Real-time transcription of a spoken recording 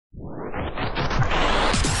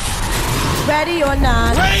ready or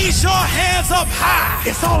not. Raise your hands up high.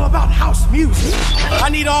 It's all about house music. I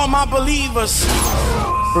need all my believers.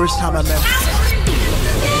 First time I met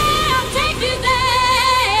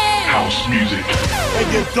house music.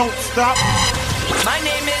 And you don't stop. My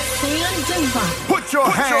name is Put your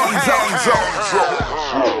hands up.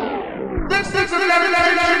 This is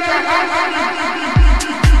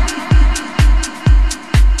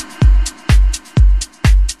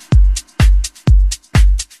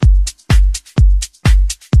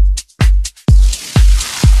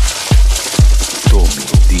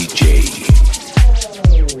Domino DJ.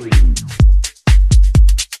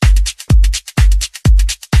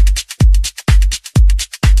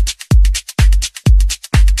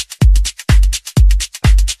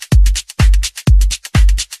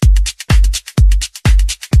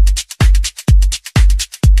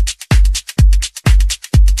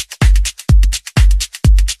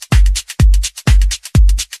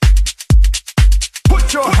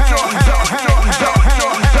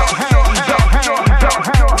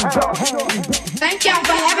 Thank y'all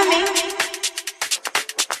for having me.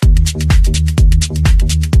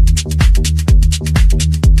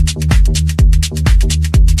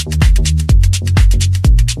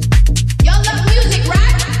 Y'all love music,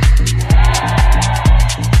 right?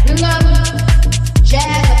 You love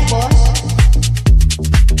jazz, of course.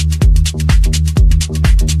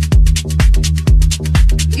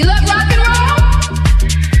 You love rock and roll?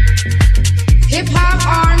 Hip-hop,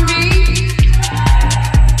 R&B.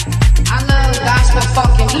 I love gospel,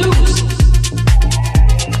 funk, and blues.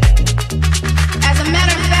 As a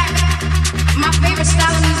matter of fact, my favorite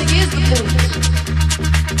style of music is the blues.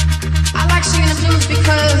 I like singing the blues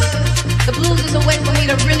because the blues is a way for me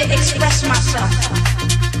to really express myself.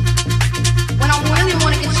 When I really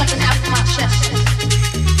want to get something out of my chest,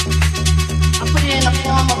 I put it in the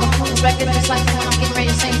form of a blues record, just like the one I'm getting ready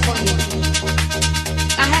to sing for you.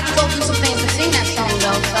 I had to go through some things to sing that song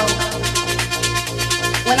though, so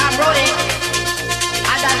when I wrote it,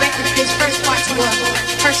 I directed this first part to a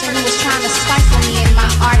person who was trying to stifle me in my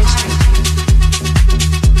artistry.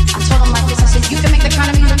 I told him like this, I said, you can make the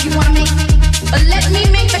kind of music you want to make, but let me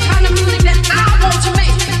make the kind of music that I want to make.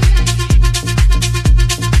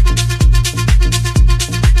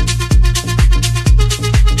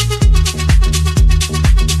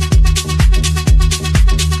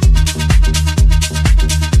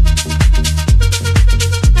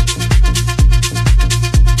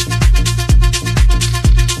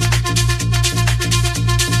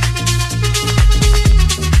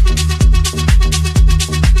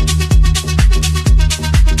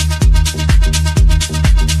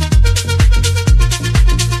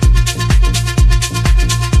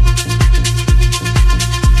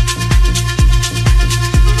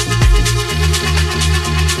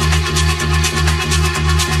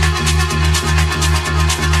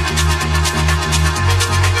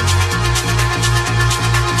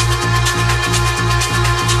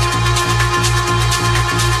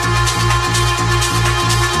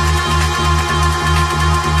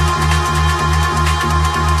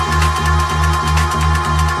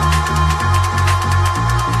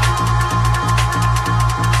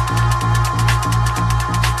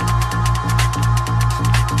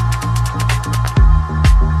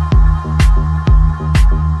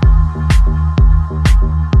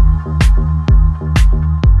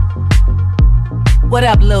 What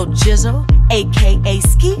up, Lil Jizzle, aka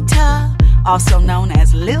Skeeter, also known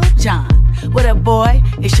as Lil Jon. What up, boy?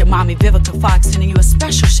 It's your mommy Vivica Fox sending you a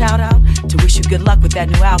special shout out to wish you good luck with that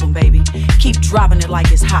new album, baby. Keep dropping it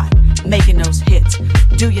like it's hot, making those hits.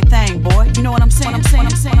 Do your thing, boy. You know what I'm saying?